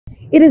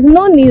It is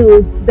no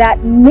news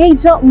that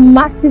major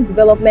massive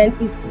development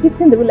is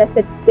hitting the real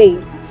estate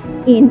space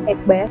in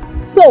Epe.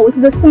 So it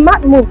is a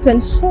smart move to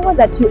ensure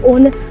that you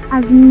own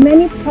as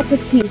many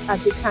properties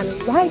as you can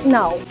right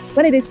now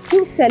when it is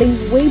still selling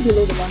way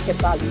below the market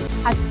value.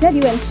 At Zun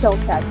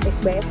Shelterz,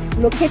 Epe,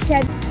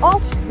 located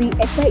off the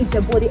Epe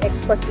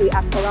Expressway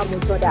at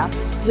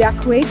Otedola, we are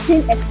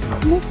creating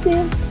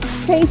exclusive,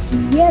 safe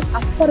yet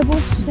affordable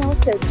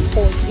shelters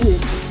for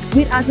you.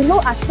 With as low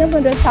as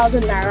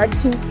 700,000 naira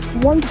to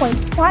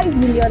 1.5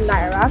 million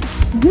naira,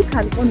 you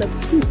can own a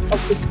piece of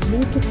the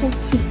beautiful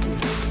city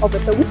of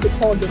Epe, which we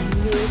call the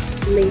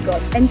new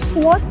Lagos.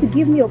 Ensure to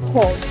give me a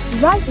call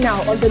right now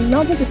on the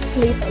number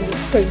displayed on the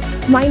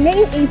screen. My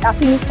name is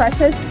Epe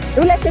Resort,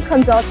 real estate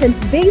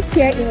consultant based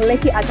here in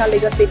Lekki,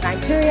 Lagos State,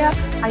 Nigeria.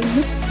 I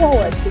look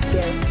forward to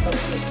hearing from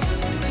you.